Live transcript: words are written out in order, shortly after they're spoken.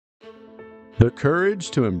The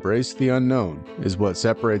courage to embrace the unknown is what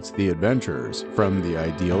separates the adventurers from the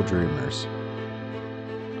ideal dreamers.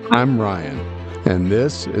 I'm Ryan, and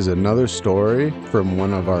this is another story from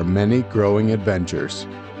one of our many growing adventures.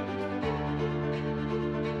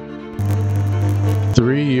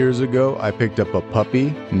 3 years ago, I picked up a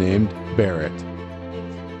puppy named Barrett.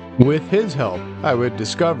 With his help, I would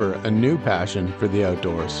discover a new passion for the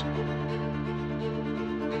outdoors.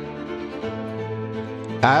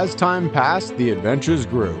 As time passed, the adventures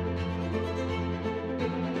grew.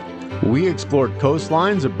 We explored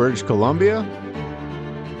coastlines of British Columbia,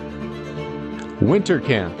 winter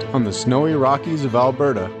camped on the snowy Rockies of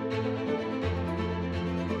Alberta,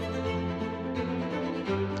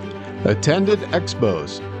 attended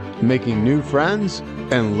expos, making new friends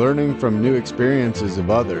and learning from new experiences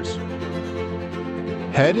of others.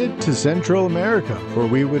 Headed to Central America, where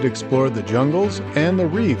we would explore the jungles and the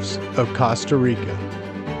reefs of Costa Rica.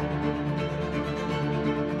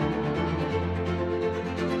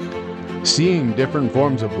 Seeing different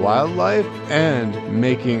forms of wildlife and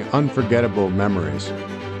making unforgettable memories.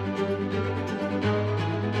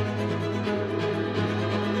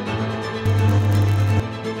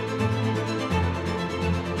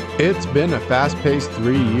 It's been a fast-paced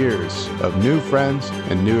 3 years of new friends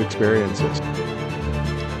and new experiences.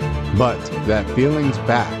 But that feeling's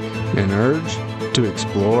back, an urge to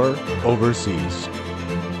explore overseas.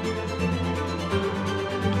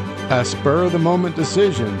 A spur-of-the-moment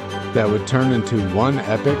decision that would turn into one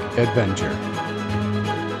epic adventure.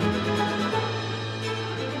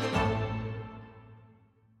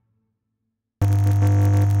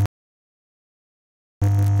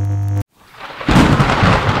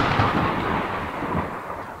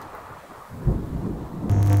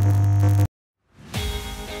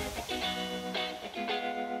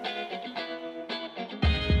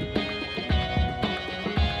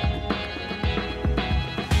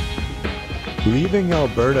 Leaving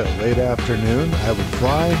Alberta late afternoon, I would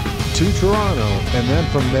fly to Toronto and then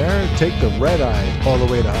from there take the red-eye all the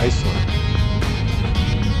way to Iceland.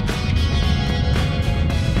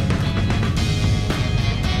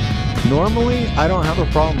 Normally, I don't have a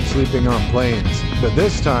problem sleeping on planes, but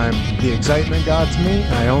this time, the excitement got to me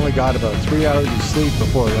and I only got about 3 hours of sleep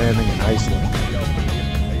before landing in Iceland.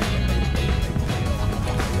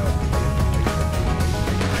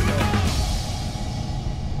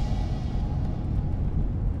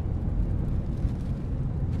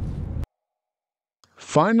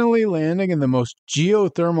 Finally landing in the most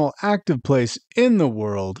geothermal active place in the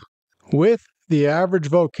world, with the average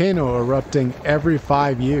volcano erupting every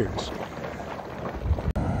 5 years.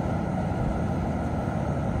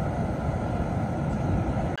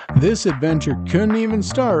 This adventure couldn't even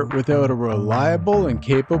start without a reliable and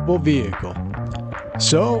capable vehicle.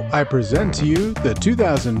 So I present to you the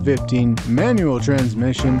 2015 manual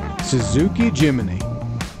transmission Suzuki Jimny.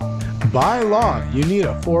 By law, you need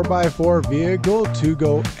a 4x4 vehicle to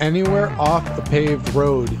go anywhere off a paved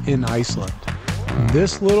road in Iceland.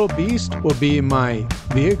 This little beast will be my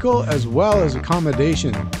vehicle as well as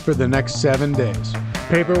accommodation for the next 7 days.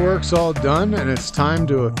 Paperwork's all done and it's time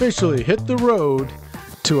to officially hit the road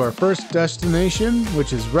to our first destination,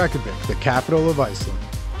 which is Reykjavik, the capital of Iceland.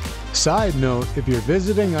 Side note, if you're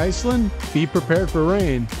visiting Iceland, be prepared for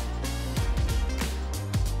rain.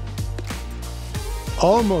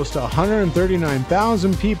 Almost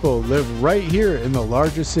 139,000 people live right here in the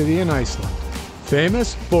largest city in Iceland.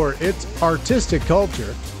 Famous for its artistic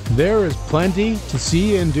culture, there is plenty to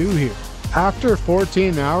see and do here. After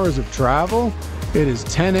 14 hours of travel, it is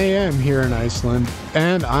 10 a.m. here in Iceland,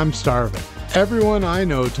 and I'm starving. Everyone I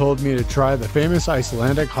know told me to try the famous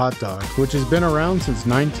Icelandic hot dog, which has been around since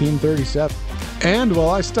 1937. And while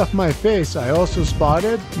I stuffed my face, I also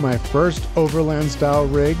spotted my first Overland-style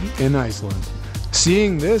rig in Iceland.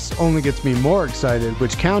 Seeing this only gets me more excited,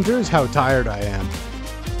 which counters how tired I am.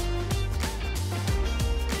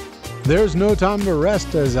 There's no time to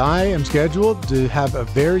rest as I am scheduled to have a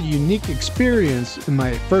very unique experience in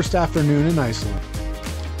my first afternoon in Iceland.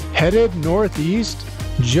 Headed northeast,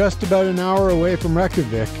 just about an hour away from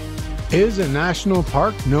Reykjavik, is a national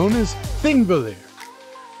park known as Thingvellir.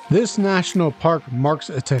 This national park marks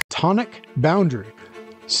a tectonic boundary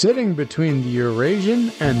sitting between the Eurasian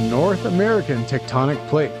and North American tectonic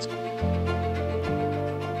plates.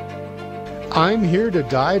 I'm here to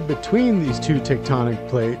dive between these two tectonic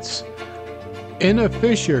plates in a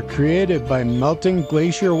fissure created by melting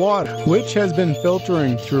glacier water, which has been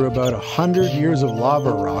filtering through about 100 years of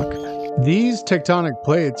lava rock. These tectonic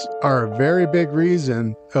plates are a very big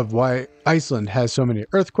reason of why Iceland has so many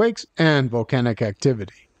earthquakes and volcanic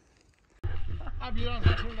activity. Have you done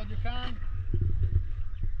that that you can?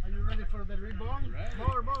 Are you ready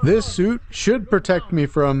This suit should protect me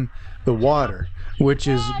from the water, which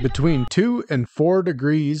is between 2 and 4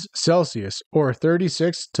 degrees Celsius or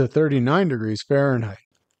 36 to 39 degrees Fahrenheit.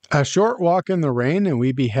 A short walk in the rain and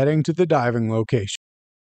we'd be heading to the diving location.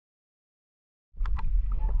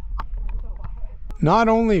 Not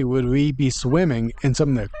only would we be swimming in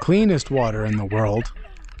some of the cleanest water in the world,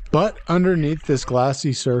 but underneath this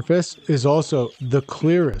glassy surface is also the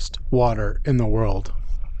clearest water in the world.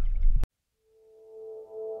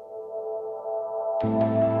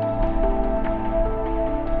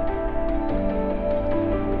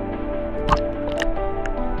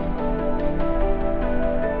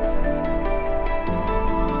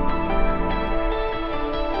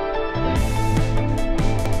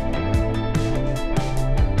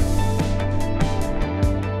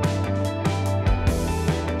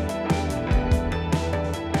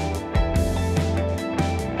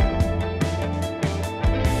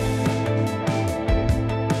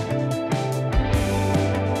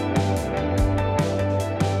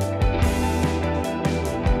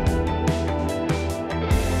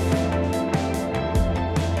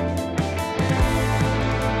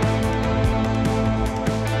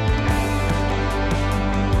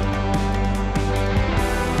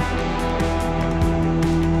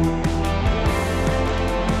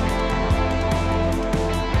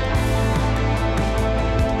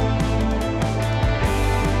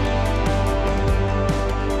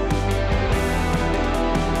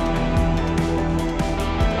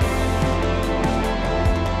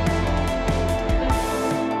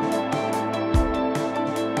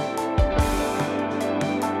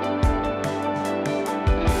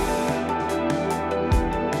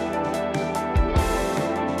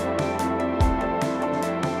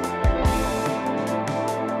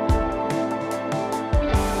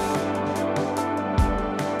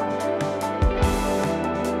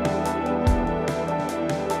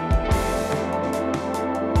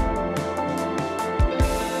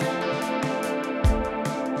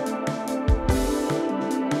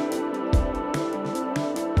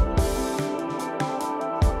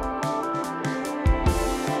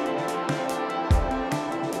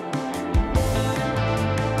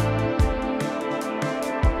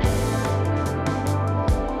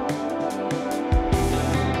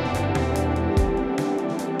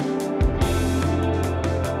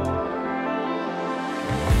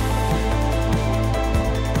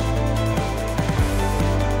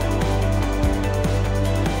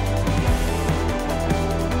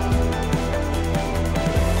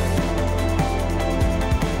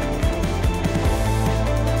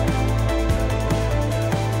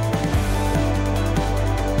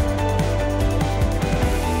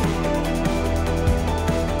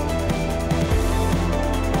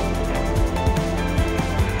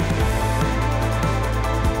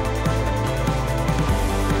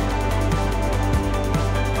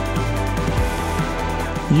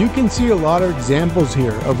 You can see a lot of examples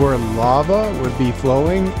here of where lava would be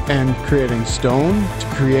flowing and creating stone to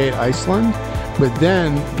create Iceland, but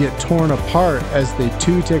then get torn apart as the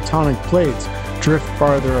two tectonic plates drift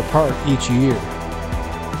farther apart each year.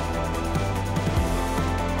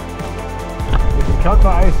 If you come to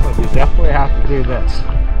Iceland, you definitely have to do this.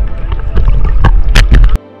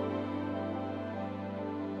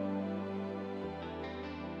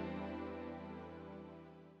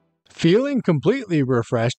 Feeling completely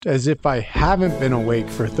refreshed, as if I haven't been awake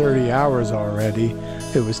for 30 hours already,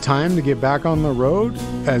 it was time to get back on the road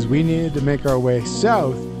as we needed to make our way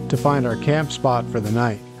south to find our camp spot for the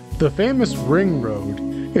night. The famous Ring Road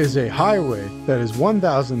is a highway that is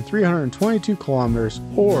 1,322 kilometers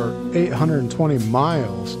or 820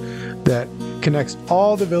 miles that connects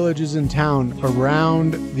all the villages in town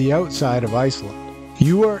around the outside of Iceland.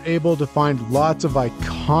 You are able to find lots of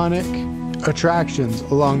iconic attractions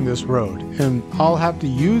along this road, and I'll have to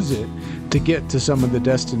use it to get to some of the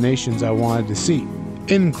destinations I wanted to see,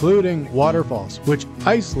 including waterfalls, which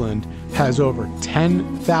Iceland has over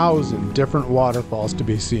 10,000 different waterfalls to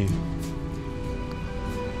be seen.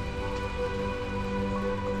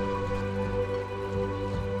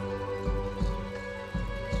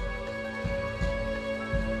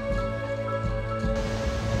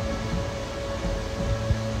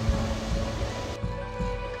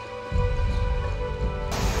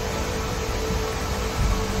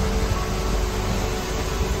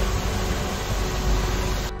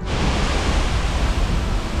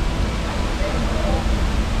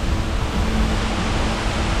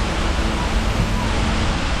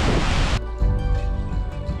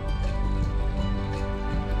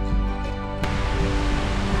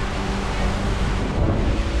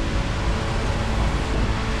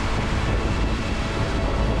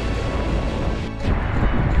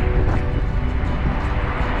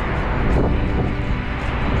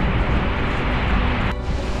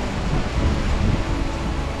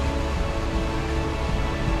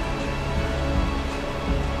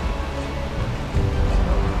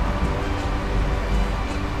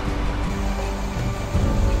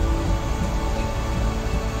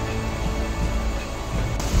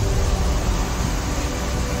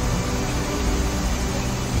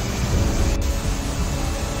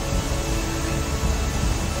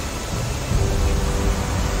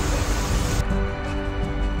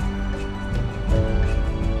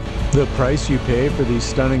 The price you pay for these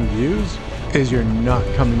stunning views is you're not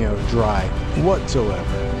coming out dry whatsoever.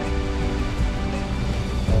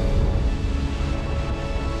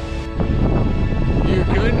 You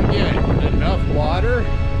couldn't get enough water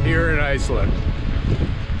here in Iceland.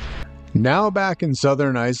 Now back in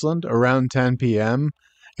southern Iceland around 10 p.m.,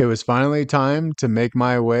 it was finally time to make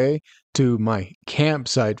my way to my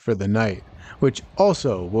campsite for the night, which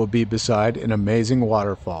also will be beside an amazing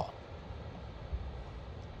waterfall.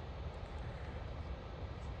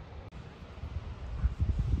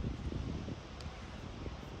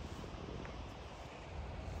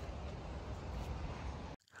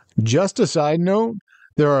 Just a side note,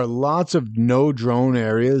 there are lots of no drone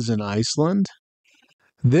areas in Iceland.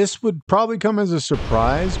 This would probably come as a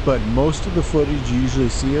surprise, but most of the footage you usually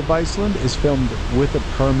see of Iceland is filmed with a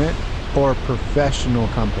permit or a professional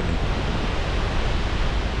company.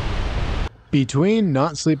 Between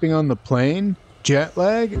not sleeping on the plane, jet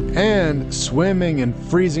lag, and swimming in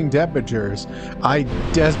freezing temperatures, I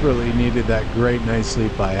desperately needed that great night's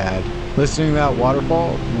sleep I had. Listening to that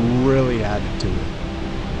waterfall really added to it.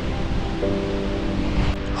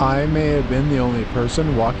 I may have been the only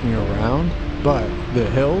person walking around, but the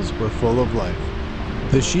hills were full of life.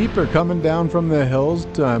 The sheep are coming down from the hills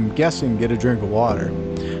to, I'm guessing, get a drink of water.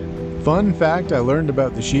 Fun fact I learned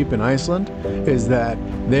about the sheep in Iceland is that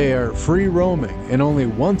they are free roaming, and only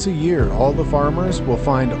once a year all the farmers will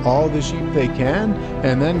find all the sheep they can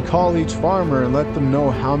and then call each farmer and let them know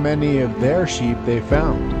how many of their sheep they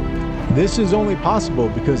found. This is only possible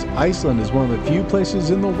because Iceland is one of the few places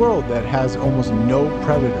in the world that has almost no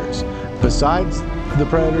predators. Besides the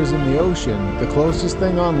predators in the ocean, the closest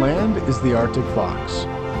thing on land is the Arctic fox.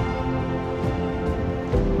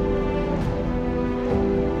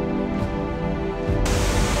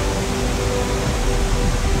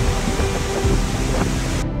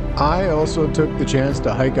 I also took the chance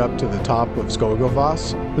to hike up to the top of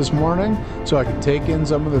Skogafoss this morning so I could take in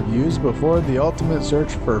some of the views before the ultimate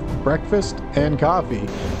search for breakfast and coffee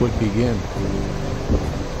would begin.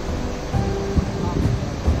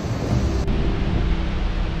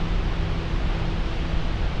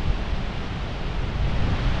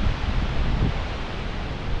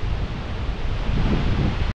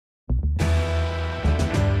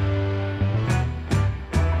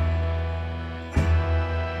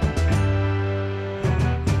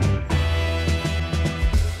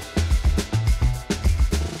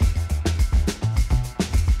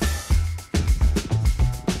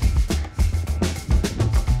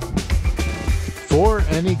 For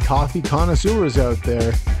any coffee connoisseurs out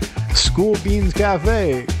there, School Beans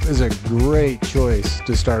Cafe is a great choice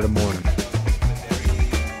to start a morning.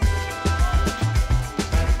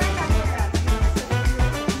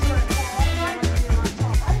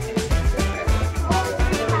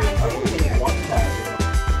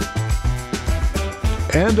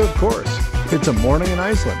 And of course, it's a morning in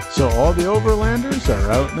Iceland, so all the overlanders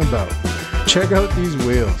are out and about. Check out these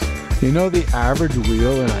wheels. You know the average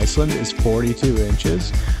wheel in Iceland is 42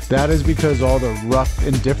 inches? That is because all the rough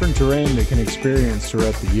and different terrain they can experience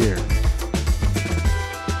throughout the year.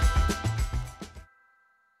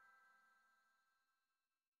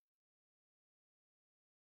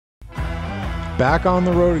 Back on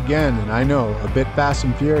the road again, and I know, a bit fast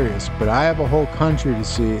and furious, but I have a whole country to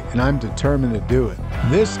see and I'm determined to do it.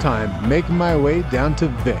 This time, making my way down to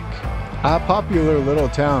Vik, a popular little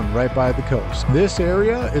town right by the coast. This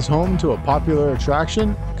area is home to a popular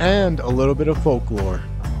attraction and a little bit of folklore.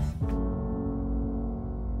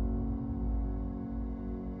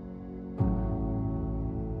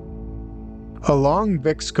 Along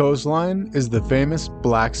Vik's coastline is the famous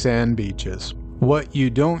black sand beaches. What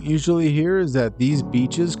you don't usually hear is that these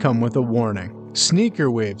beaches come with a warning.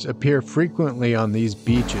 Sneaker waves appear frequently on these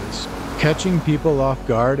beaches, catching people off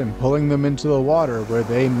guard and pulling them into the water where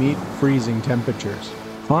they meet freezing temperatures.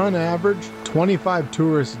 On average, 25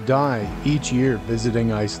 tourists die each year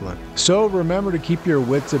visiting Iceland. So remember to keep your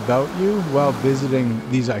wits about you while visiting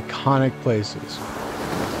these iconic places.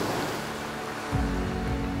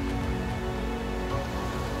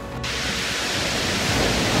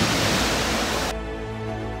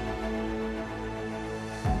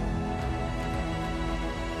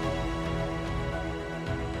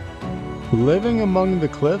 Living among the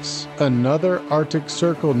cliffs, another Arctic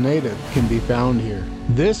Circle native can be found here.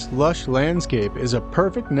 This lush landscape is a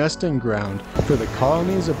perfect nesting ground for the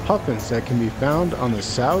colonies of puffins that can be found on the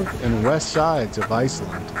south and west sides of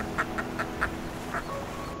Iceland.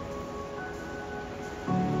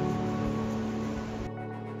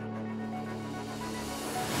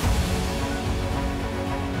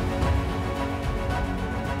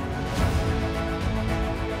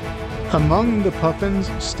 Among the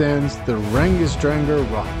puffins stands the Rangisdranger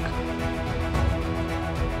Rock.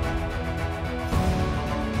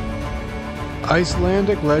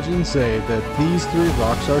 Icelandic legends say that these three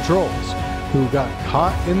rocks are trolls who got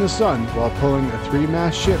caught in the sun while pulling a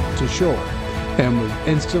three-mast ship to shore and was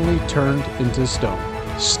instantly turned into stone,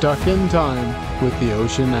 stuck in time with the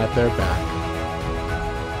ocean at their back.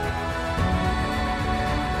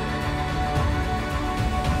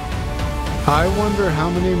 I wonder how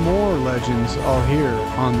many more legends I'll hear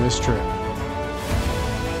on this trip.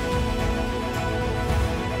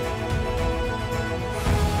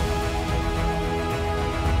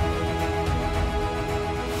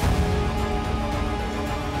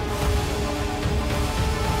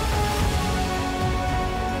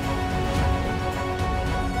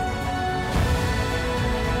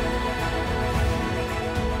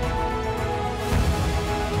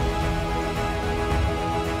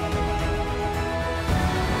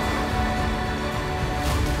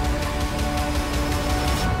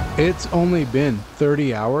 It's only been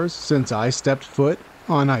 30 hours since I stepped foot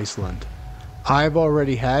on Iceland. I've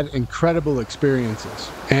already had incredible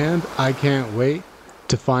experiences, and I can't wait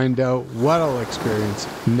to find out what I'll experience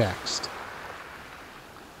next.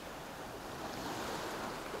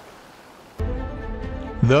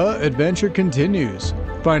 The adventure continues,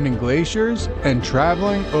 finding glaciers and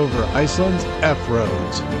traveling over Iceland's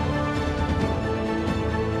F-roads.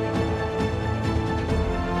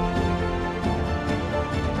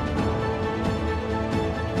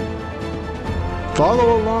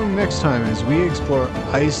 Follow along next time as we explore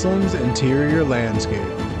Iceland's interior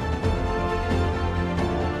landscape.